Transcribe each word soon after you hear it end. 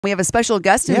We have a special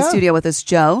guest in the studio with us,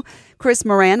 Joe. Chris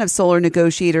Moran of Solar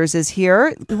Negotiators is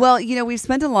here. Well, we've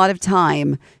spent a lot of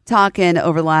time talking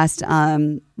over the last,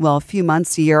 a few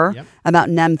months, year,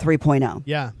 about NEM 3.0.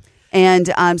 Yeah. And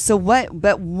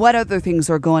what other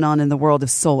things are going on in the world of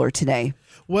solar today?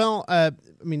 Well,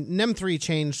 NEM-3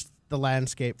 changed the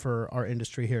landscape for our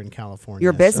industry here in California.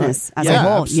 Your business as a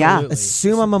whole. Absolutely. Yeah.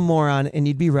 Assume I'm a moron, and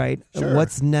you'd be right. Sure.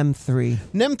 What's NEM-3?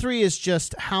 NEM-3 is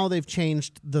just how they've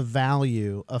changed the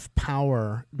value of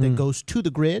power that goes to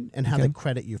the grid and how they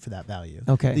credit you for that value.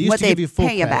 Okay. They used What to they give you full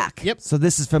pay you credit. back. Yep. So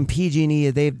this is from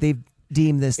PG&E. They've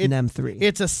deemed this NEM-3.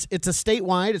 It's a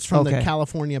statewide. It's from the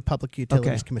California Public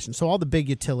Utilities Commission. So all the big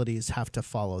utilities have to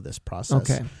follow this process.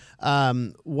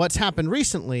 Okay. What's happened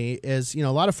recently is, a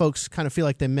lot of folks kind of feel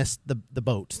like they missed the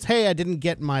boat. Hey, I didn't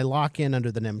get my lock-in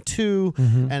under the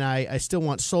NEM-2, and I still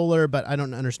want solar, but I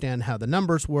don't understand how the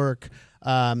numbers work.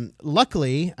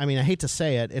 Luckily, I hate to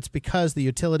say it, it's because the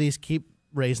utilities keep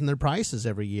raising their prices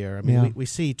every year. We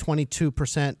see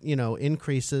 22%,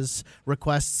 increases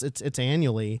requests. It's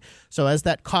annually. So as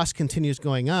that cost continues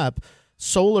going up,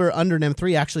 solar under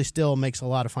NEM-3 actually still makes a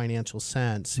lot of financial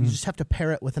sense. You just have to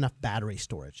pair it with enough battery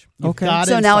storage.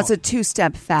 So now it's a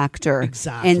two-step factor.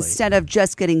 Exactly. Instead of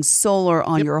just getting solar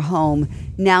on your home,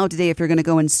 now today if you're going to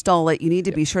go install it, you need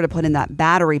to be sure to put in that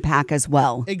battery pack as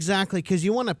well. Exactly, because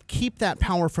you want to keep that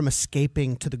power from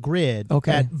escaping to the grid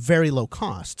at very low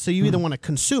cost. So you either want to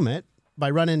consume it by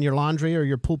running your laundry or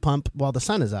your pool pump while the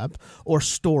sun is up, or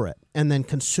store it and then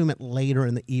consume it later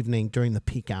in the evening during the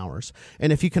peak hours.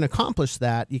 And if you can accomplish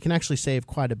that, you can actually save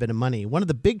quite a bit of money. One of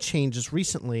the big changes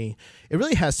recently, it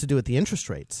really has to do with the interest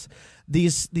rates.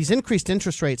 These increased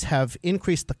interest rates have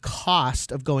increased the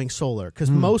cost of going solar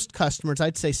because most customers,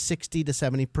 I'd say 60 to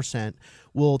 70%,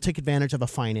 will take advantage of a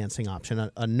financing option,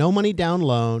 a no money down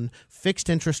loan, fixed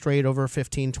interest rate over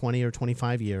 15, 20, or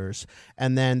 25 years,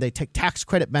 and then they take tax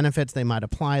credit benefits, they might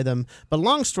apply them. But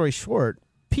long story short,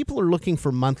 people are looking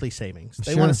for monthly savings.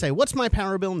 They want to say, what's my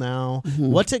power bill now?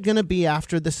 What's it going to be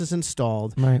after this is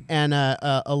installed? Right. And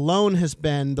a loan has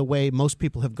been the way most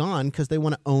people have gone because they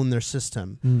want to own their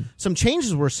system. Some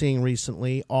changes we're seeing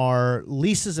recently are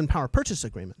leases and power purchase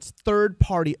agreements,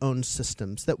 third-party owned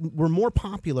systems that were more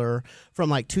popular from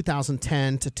like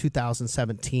 2010 to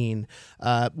 2017,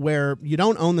 where you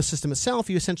don't own the system itself.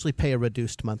 You essentially pay a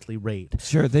reduced monthly rate.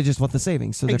 Sure, they just want the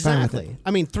savings, so they're fine with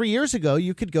it. 3 years ago,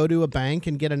 you could go to a bank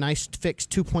and get a nice fixed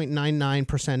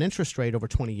 2.99% interest rate over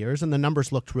 20 years, and the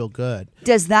numbers looked real good.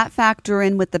 Does that factor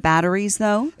in with the batteries,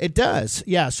 though? It does,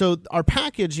 yeah. So our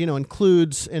package,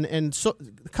 includes, and so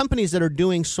companies that are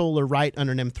doing solar right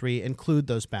under NEM-3 include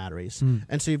those batteries.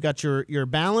 And so you've got your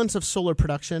balance of solar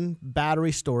production,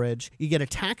 battery storage. You get a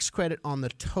tax credit on the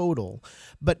total.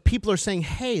 But people are saying,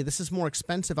 hey, this is more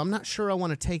expensive. I'm not sure I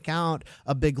want to take out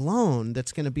a big loan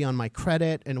that's going to be on my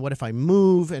credit, and what if I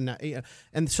move?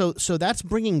 And so that's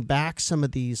bringing back some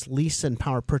of these lease and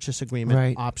power purchase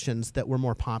agreement options that were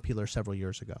more popular several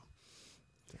years ago.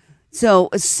 So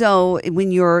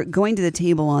when you're going to the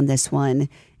table on this one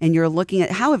and you're looking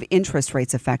at how have interest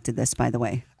rates affected this, by the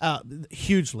way?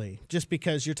 Hugely, just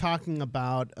because you're talking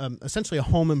about essentially a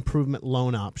home improvement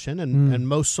loan option, and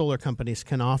most solar companies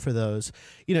can offer those.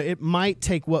 It might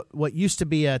take what used to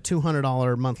be a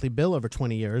 $200 monthly bill over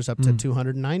 20 years up to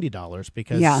 $290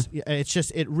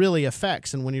 because it really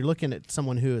affects. And when you're looking at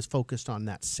someone who is focused on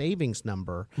that savings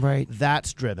number,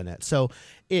 that's driven it. So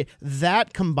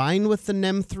that combined with the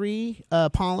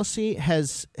NEM-3 policy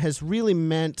has really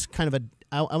meant kind of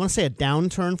I want to say a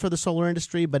downturn for the solar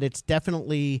industry, but it's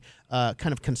definitely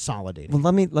kind of consolidating.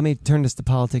 Well, let me turn this to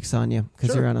politics on you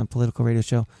because you're on a political radio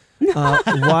show.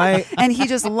 Why? And he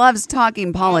just loves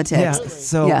talking politics. Yeah.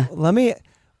 So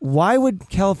why would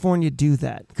California do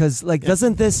that? Because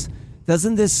doesn't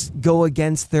this go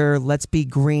against their let's be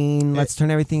green, let's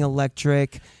turn everything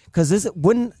electric? Because this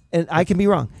wouldn't, and I can be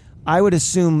wrong, I would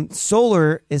assume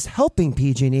solar is helping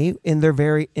PG&E in their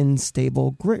very unstable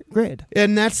grid.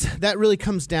 And that really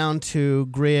comes down to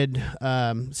grid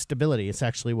stability. It's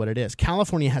actually what it is.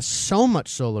 California has so much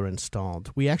solar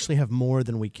installed, we actually have more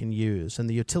than we can use. And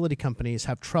the utility companies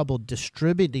have trouble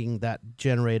distributing that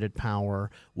generated power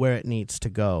where it needs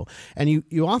to go. And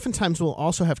you oftentimes will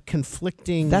also have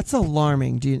conflicting... That's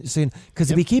alarming. Because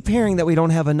if we keep hearing that we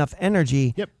don't have enough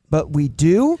energy... but we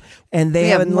do, and they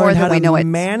haven't learned how to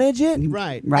manage it.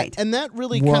 Right. Right. And that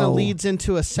really kind of leads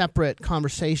into a separate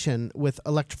conversation with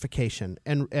electrification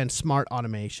and smart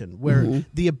automation, where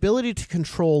the ability to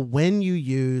control when you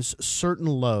use certain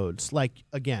loads, like,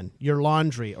 again, your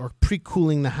laundry or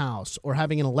pre-cooling the house or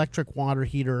having an electric water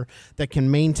heater that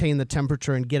can maintain the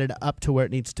temperature and get it up to where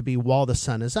it needs to be while the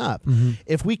sun is up.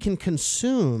 If we can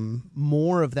consume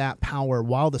more of that power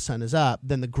while the sun is up,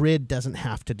 then the grid doesn't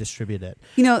have to distribute it.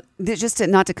 Just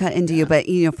not to cut into you, but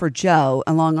for Joe,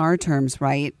 along our terms,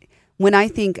 right? When I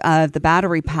think of the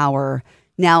battery power,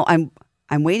 now I'm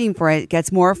waiting for it. It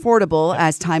gets more affordable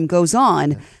as time goes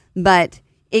on, but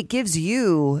it gives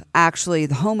you, actually,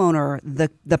 the homeowner,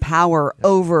 the power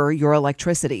over your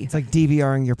electricity. It's like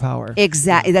DVRing your power.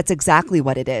 Exactly. That's exactly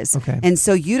what it is. Okay. And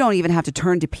so you don't even have to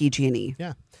turn to PG&E.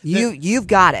 Yeah. You've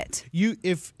got it.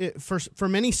 For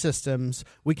many systems,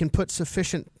 we can put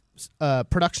sufficient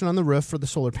production on the roof for the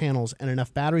solar panels and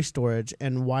enough battery storage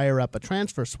and wire up a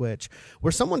transfer switch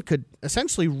where someone could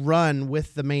essentially run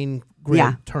with the main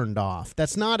grid turned off.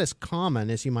 That's not as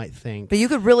common as you might think. But you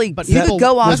could really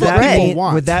go off the grid.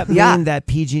 Would that mean that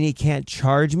PG&E can't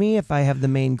charge me if I have the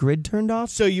main grid turned off?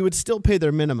 So you would still pay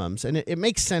their minimums, and it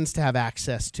makes sense to have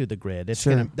access to the grid.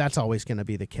 That's always going to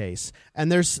be the case.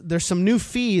 And there's some new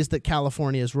fees that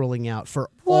California is rolling out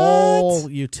for all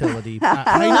utility.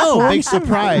 I know, big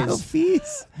surprise.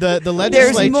 Fees. The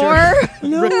legislature. There's more.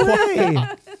 No way.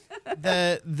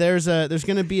 There's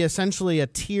going to be essentially a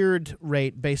tiered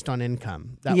rate based on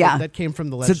income. That came from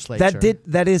the legislature. So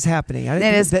that is happening.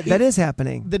 That is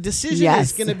happening. The decision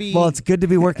is going to be. Well, it's good to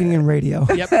be working in radio.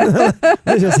 Yep.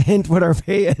 Just hint what our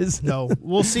pay is. No,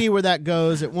 we'll see where that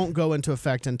goes. It won't go into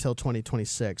effect until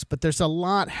 2026. But there's a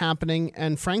lot happening,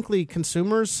 and frankly,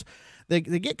 consumers. They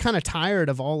get kind of tired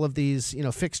of all of these,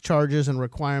 fixed charges and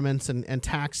requirements and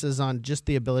taxes on just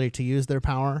the ability to use their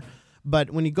power.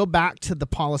 But when you go back to the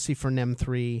policy for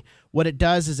NEM-3, what it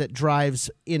does is it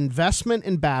drives investment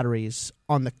in batteries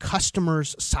on the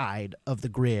customer's side of the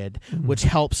grid, which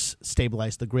helps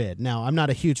stabilize the grid. Now, I'm not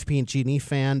a huge PG&E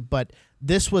fan, but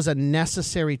this was a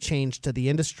necessary change to the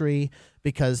industry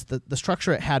because the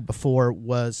structure it had before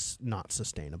was not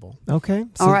sustainable. Okay.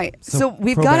 All right. So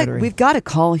we've got a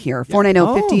call here,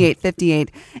 490-5858.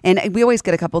 And we always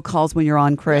get a couple of calls when you're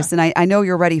on, Chris. Yeah. And I know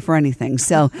you're ready for anything.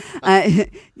 So,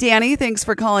 Danny, thanks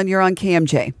for calling. You're on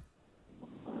KMJ.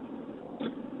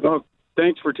 Well,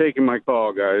 thanks for taking my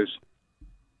call, guys.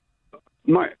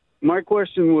 My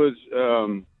question was,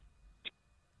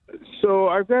 so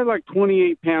I've got like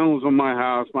 28 panels on my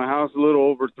house. My house is a little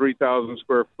over 3,000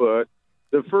 square foot.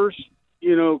 The first,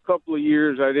 couple of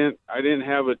years I didn't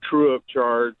have a true up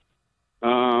charge.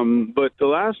 But the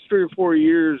last 3 or 4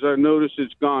 years I've noticed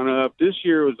it's gone up. This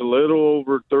year was a little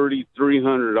over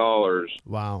 $3,300.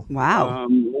 Wow.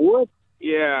 What?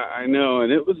 Yeah, I know.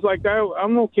 And it was like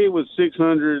I'm okay with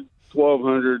 600,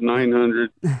 1,200,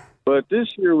 900, but this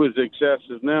year was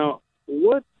excessive. Now,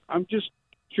 I'm just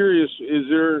curious, is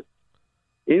there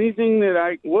anything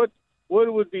that what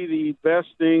would be the best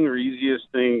thing or easiest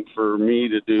thing for me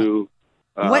to do?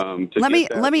 Let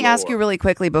me ask you really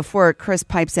quickly before Chris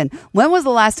pipes in. When was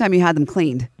the last time you had them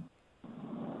cleaned?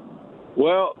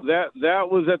 Well, that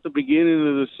was at the beginning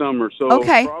of the summer, so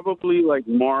probably like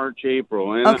March,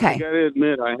 April. And I got to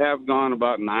admit, I have gone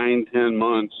about 9-10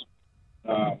 months.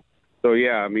 So,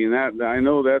 yeah, I mean, I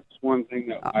know that's one thing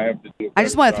that I have to do. I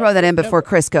just want to throw that in before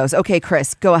Chris goes. Okay,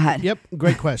 Chris, go ahead. Yep,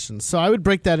 great question. So I would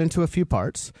break that into a few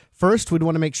parts. First, we'd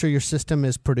want to make sure your system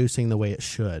is producing the way it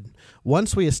should.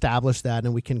 Once we establish that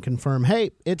and we can confirm,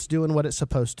 hey, it's doing what it's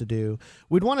supposed to do,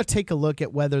 we'd want to take a look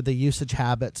at whether the usage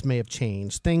habits may have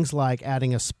changed. Things like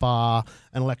adding a spa,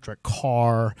 an electric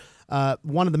car.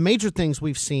 One of the major things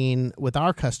we've seen with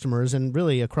our customers and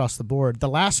really across the board, the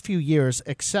last few years,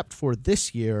 except for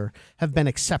this year, have been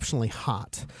exceptionally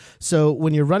hot. So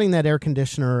when you're running that air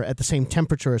conditioner at the same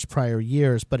temperature as prior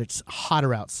years, but it's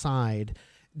hotter outside,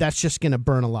 that's just going to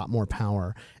burn a lot more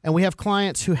power. And we have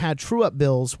clients who had true-up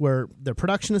bills where their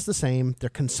production is the same, their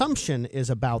consumption is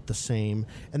about the same,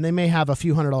 and they may have a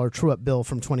few $100 true-up bill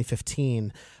from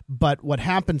 2015. But what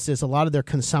happens is a lot of their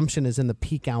consumption is in the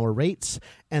peak hour rates,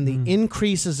 and the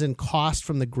increases in cost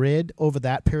from the grid over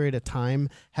that period of time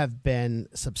have been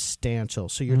substantial.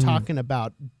 So you're talking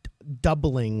about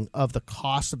doubling of the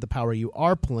cost of the power you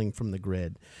are pulling from the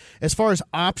grid. As far as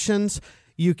options,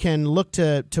 you can look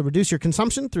to reduce your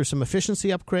consumption through some efficiency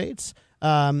upgrades.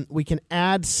 We can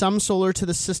add some solar to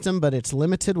the system, but it's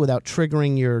limited without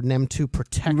triggering your NEM-2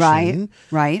 protection.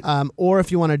 Right. Or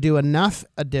if you want to do enough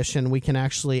addition, we can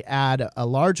actually add a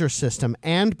larger system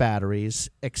and batteries,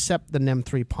 accept the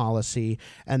NEM-3 policy,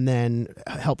 and then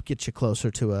help get you closer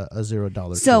to a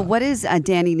 $0. So what does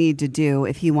Danny need to do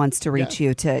if he wants to reach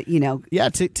you to,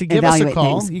 to give us a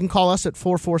call? Things. You can call us at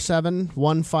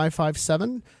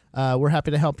 447-1557. We're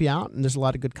happy to help you out, and there's a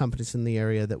lot of good companies in the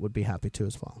area that would be happy to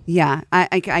as well. Yeah,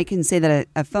 I can say that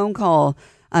a phone call,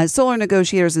 Solar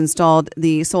Negotiators installed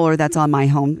the solar that's on my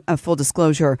home, full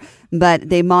disclosure, but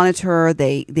they monitor,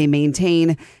 they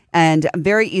maintain, and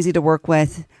very easy to work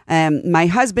with. My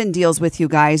husband deals with you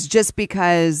guys just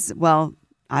because, well,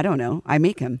 I don't know. I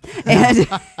make him.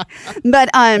 But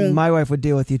my wife would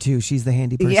deal with you too. She's the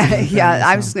handy person. Yeah.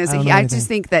 I was just going to say, I just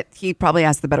think that he probably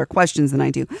asks the better questions than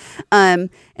I do. And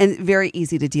very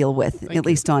easy to deal with, at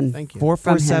least on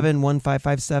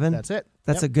 447-1557. That's it.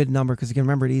 That's a good number because you can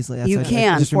remember it easily. That's you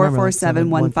can.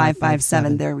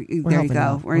 447-1557. There you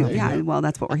go. Well,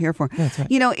 that's what we're here for. That's right.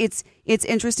 It's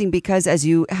interesting because as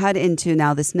you head into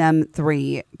now this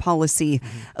NEM-3 policy,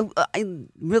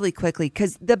 really quickly,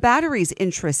 because the batteries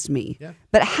interest me,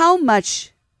 but how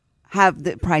much have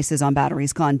the prices on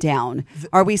batteries gone down?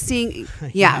 Are we seeing?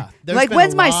 Like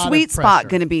when's my sweet spot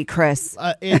going to be, Chris?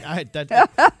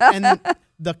 And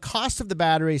the cost of the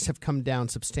batteries have come down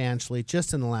substantially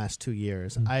just in the last 2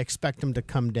 years. I expect them to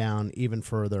come down even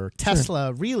further.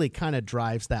 Tesla really kind of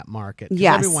drives that market.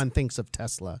 Yes. Everyone thinks of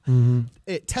Tesla.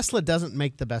 Tesla doesn't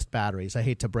make the best batteries. I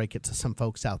hate to break it to some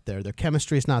folks out there. Their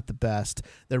chemistry is not the best.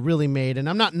 They're really made, and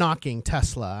I'm not knocking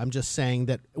Tesla. I'm just saying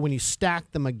that when you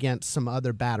stack them against some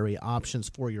other battery options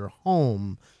for your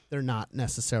home, they're not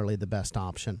necessarily the best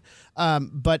option.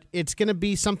 But it's going to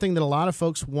be something that a lot of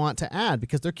folks want to add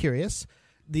because they're curious.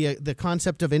 The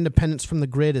concept of independence from the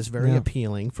grid is very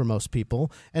appealing for most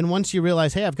people. And once you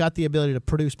realize, hey, I've got the ability to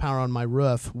produce power on my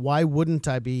roof, why wouldn't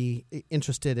I be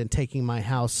interested in taking my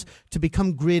house to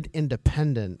become grid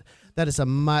independent? That is a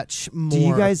much more... Do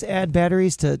you guys add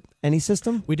batteries to any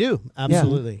system? We do,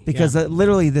 absolutely. Yeah, because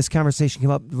literally this conversation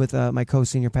came up with my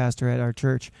co-senior pastor at our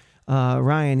church,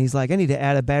 Ryan. He's like, I need to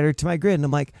add a battery to my grid. And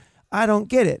I'm like, I don't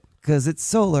get it. Because it's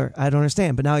solar, I don't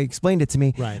understand. But now he explained it to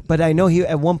me. Right. But I know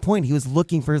at one point he was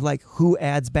looking for like who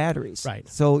adds batteries. Right.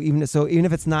 So even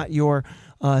if it's not your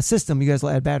system, you guys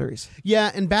will add batteries. Yeah,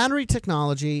 and battery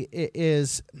technology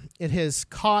it has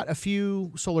caught a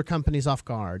few solar companies off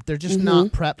guard. They're just not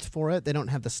prepped for it. They don't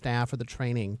have the staff or the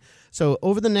training. So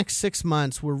over the next 6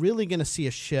 months, we're really going to see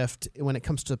a shift when it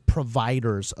comes to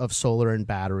providers of solar and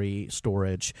battery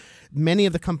storage. Many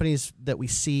of the companies that we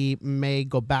see may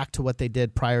go back to what they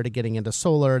did prior to getting into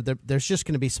solar. There's just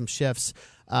going to be some shifts.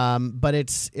 But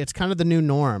it's kind of the new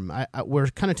norm. We're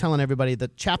kind of telling everybody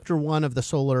that chapter 1 of the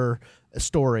solar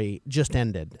story just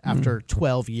ended after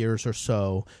 12 years or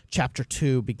so. Chapter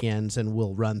 2 begins and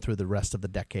will run through the rest of the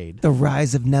decade. The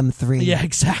rise of NEM-3. Yeah,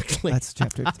 exactly. That's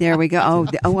chapter 2. There we go.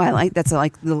 Oh, I like that's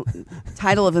like the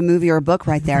title of a movie or a book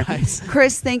right there. Nice.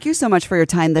 Chris, thank you so much for your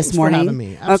time this Thanks morning. for having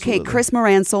me. Absolutely. Okay, Chris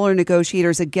Moran, Solar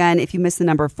Negotiators. Again, if you missed the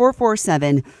number,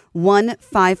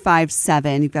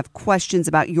 447-1557. If you have questions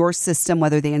about your system,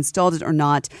 whether they installed it or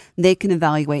not, they can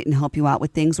evaluate and help you out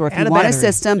with things. Or if you want a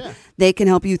system, they can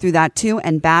help you through that too.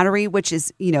 And battery, which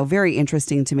is, very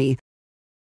interesting to me.